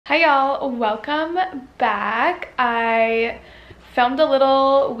Hi y'all, welcome back. I filmed a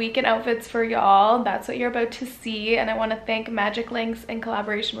little week in outfits for y'all. That's what you're about to see, and I want to thank Magic Links in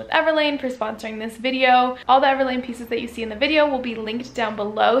collaboration with Everlane for sponsoring this video. All the Everlane pieces that you see in the video will be linked down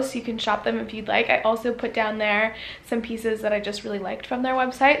below so you can shop them if you'd like. I also put down there some pieces that I just really liked from their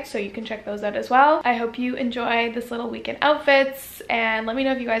website, so you can check those out as well. I hope you enjoy this little week in outfits, and let me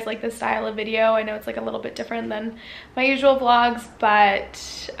know if you guys like this style of video. I know it's like a little bit different than my usual vlogs,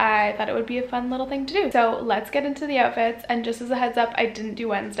 but I thought it would be a fun little thing to do. So let's get into the outfits. And just as a heads up, I didn't do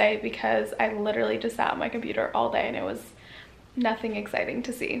Wednesday because I literally just sat on my computer all day and it was nothing exciting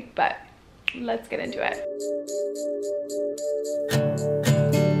to see, but let's get into it.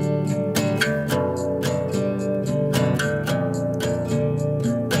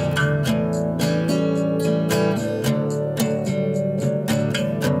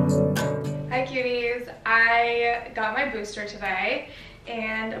 Hi cuties, I got my booster today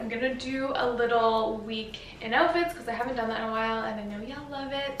and I'm gonna do a little week in outfits because I haven't done that in a while and I know y'all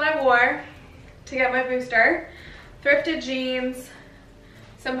love it. What I wore to get my booster: thrifted jeans,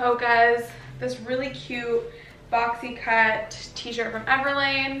 some Hokas, this really cute boxy cut t-shirt from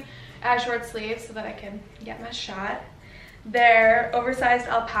Everlane, short sleeves so that I can get my shot. Their oversized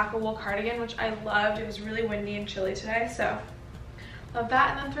alpaca wool cardigan, which I loved. It was really windy and chilly today, so love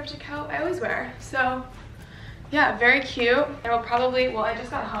that. And then thrifted coat I always wear. So yeah, very cute. I will probably, well, I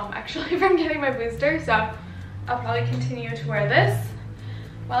just got home actually from getting my booster, so I'll probably continue to wear this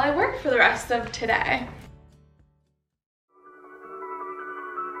while I work for the rest of today.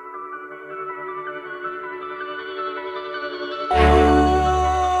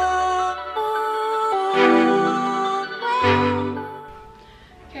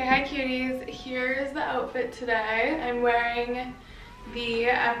 Okay, hi cuties. Here's the outfit today. I'm wearing the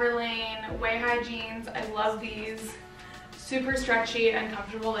Everlane way high jeans. I love these. Super stretchy and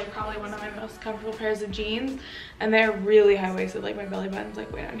comfortable, like probably one of my most comfortable pairs of jeans, and they're really high-waisted, like my belly button's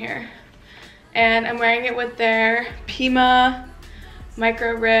like way down here. And I'm wearing it with their Pima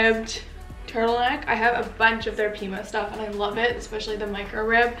micro ribbed turtleneck. I have a bunch of their Pima stuff and I love it, especially the micro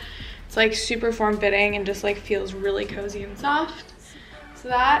rib. It's like super form-fitting and just like feels really cozy and soft. So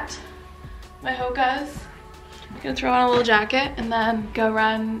that, my Hokas. I'm gonna throw on a little jacket and then go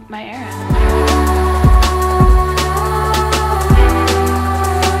run my errand.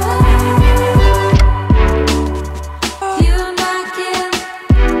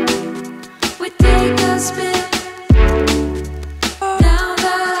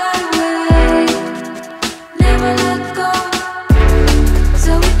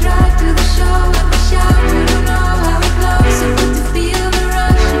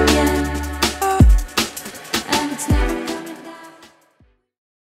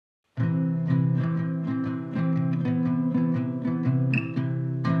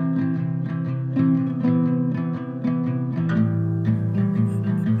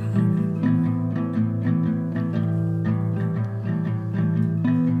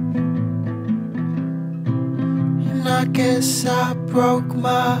 I guess I broke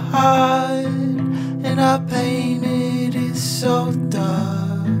my heart, and I painted it so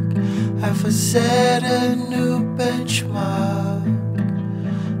dark. Have I set a new benchmark?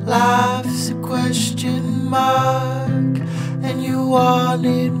 Life's a question mark, and you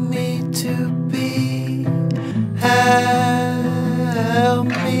wanted me to be. Help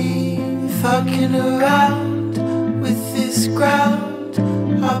me fucking around with this ground.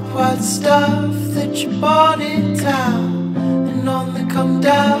 Up what stuff that you bought in town, and on the come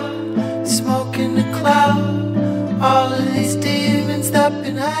down, smoking the cloud, all of these demons that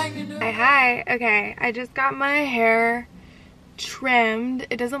been hanging around. Hi, okay, I just got my hair trimmed.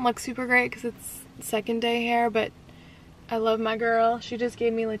 It doesn't look super great because it's second day hair, but I love my girl. She just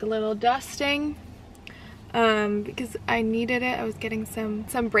gave me like a little dusting because I needed it. I was getting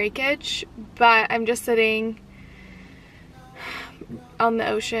some breakage, but I'm just sitting on the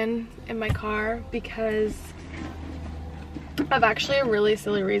ocean in my car because of actually a really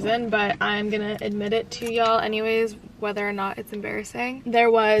silly reason, but I'm gonna admit it to y'all anyways, whether or not it's embarrassing.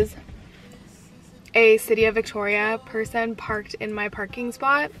 There was a City of Victoria person parked in my parking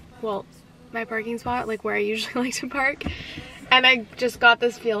spot. Well, my parking spot, like where I usually like to park, and I just got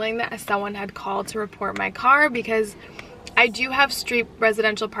this feeling that someone had called to report my car because I do have street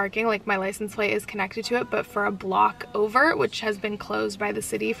residential parking, like my license plate is connected to it, but for a block over, which has been closed by the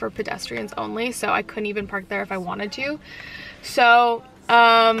city for pedestrians only, so I couldn't even park there if I wanted to. So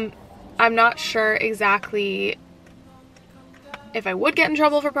I'm not sure exactly if I would get in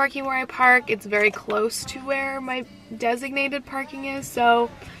trouble for parking where I park. It's very close to where my designated parking is, so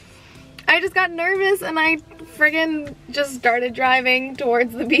I just got nervous and I friggin' just started driving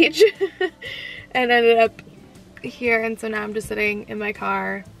towards the beach and ended up here, and so now I'm just sitting in my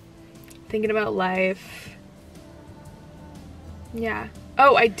car thinking about life. Yeah.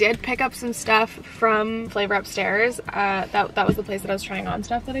 Oh, I did pick up some stuff from Flavor Upstairs. That was the place that I was trying on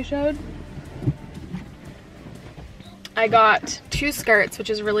stuff that I showed. I got 2 skirts, which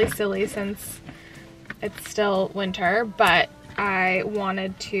is really silly since it's still winter, but I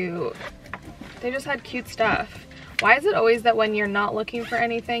wanted to, they just had cute stuff. Why is it always that when you're not looking for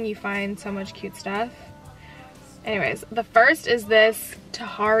anything, you find so much cute stuff? Anyways, the first is this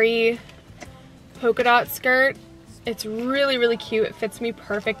Tahari polka dot skirt. It's really, really cute. It fits me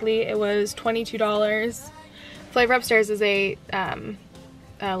perfectly. It was $22. Flavor Upstairs is a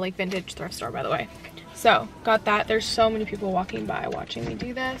like vintage thrift store, by the way. So got that. There's so many people walking by watching me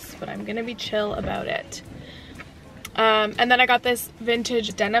do this, but I'm gonna be chill about it. And then I got this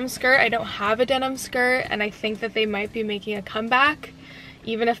vintage denim skirt. I don't have a denim skirt, and I think that they might be making a comeback.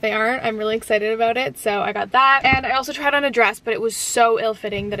 Even if they aren't, I'm really excited about it. So I got that. And I also tried on a dress, but it was so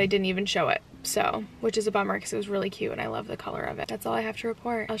ill-fitting that I didn't even show it. So, which is a bummer because it was really cute and I love the color of it. That's all I have to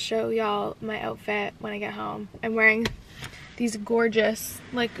report. I'll show y'all my outfit when I get home. I'm wearing these gorgeous,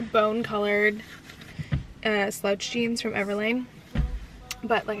 like, bone-colored slouch jeans from Everlane.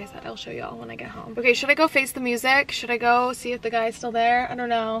 But like I said, I'll show y'all when I get home. Okay, should I go face the music? Should I go see if the guy's still there? I don't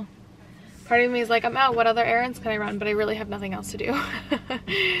know. Part of me is like, I'm out, what other errands can I run? But I really have nothing else to do.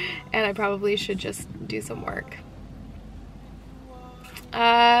 And I probably should just do some work.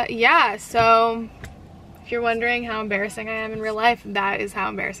 Yeah, so if you're wondering how embarrassing I am in real life, that is how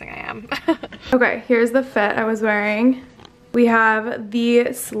embarrassing I am. Okay, here's the fit I was wearing. We have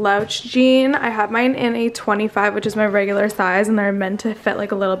the slouch jean. I have mine in a 25, which is my regular size, and they're meant to fit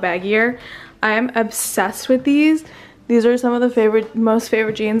like a little baggier. I am obsessed with these. These are some of the most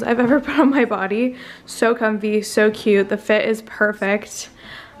favorite jeans I've ever put on my body. So comfy, so cute. The fit is perfect.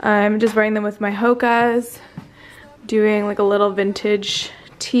 I'm just wearing them with my Hokas, doing like a little vintage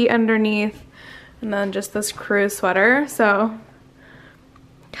tee underneath, and then just this crew sweater. So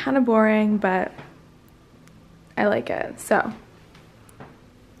kind of boring, but I like it. So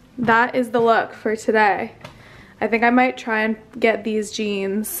that is the look for today. I think I might try and get these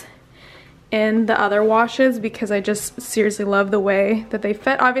jeans in the other washes because I just seriously love the way that they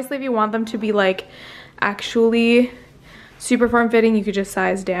fit. Obviously, if you want them to be like actually super form fitting, you could just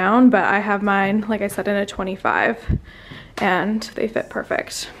size down, but I have mine, like I said, in a 25 and they fit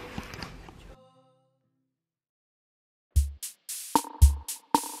perfect.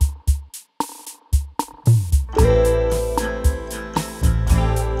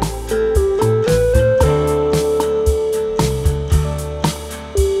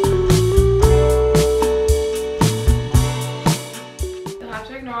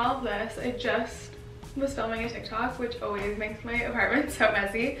 I just was filming a TikTok, which always makes my apartment so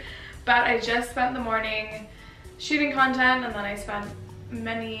messy, but I just spent the morning shooting content, and then I spent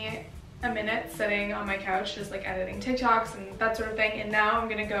many a minute sitting on my couch just like editing TikToks and that sort of thing, and now I'm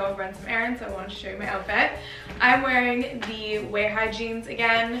gonna go run some errands. So I wanted to show you my outfit. I'm wearing the Way-High jeans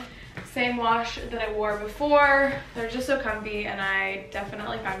again, same wash that I wore before. They're just so comfy, and I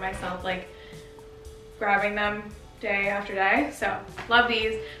definitely find myself like grabbing them day after day, so love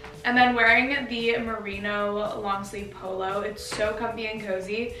these. And then wearing the merino long sleeve polo. It's so comfy and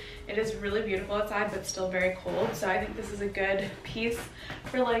cozy. It is really beautiful outside, but still very cold, so I think this is a good piece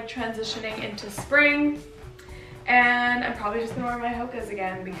for like transitioning into spring. And I'm probably just gonna wear my Hokas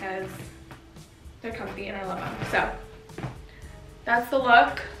again because they're comfy and I love them. So that's the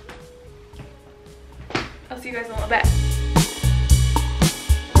look. I'll see you guys in a little bit.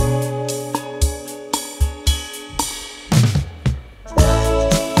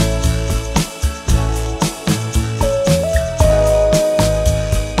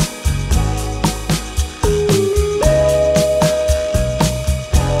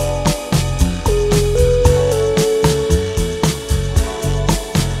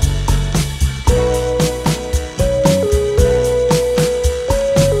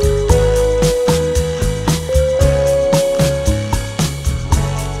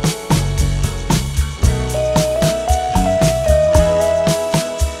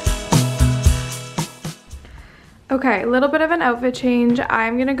 Okay, a little bit of an outfit change.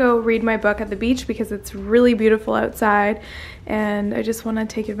 I'm gonna go read my book at the beach because it's really beautiful outside, and I just want to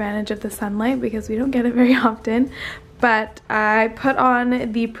take advantage of the sunlight because we don't get it very often. But I put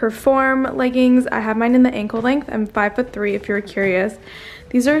on the Perform leggings. I have mine in the ankle length. I'm 5'3" if you're curious.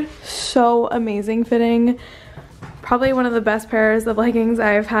 These are so amazing fitting. Probably one of the best pairs of leggings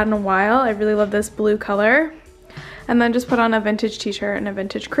I've had in a while. I really love this blue color. And then just put on a vintage t-shirt and a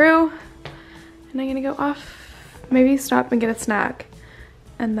vintage crew. and I'm gonna go off, maybe stop and get a snack,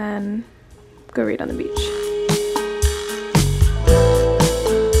 and then go read on the beach.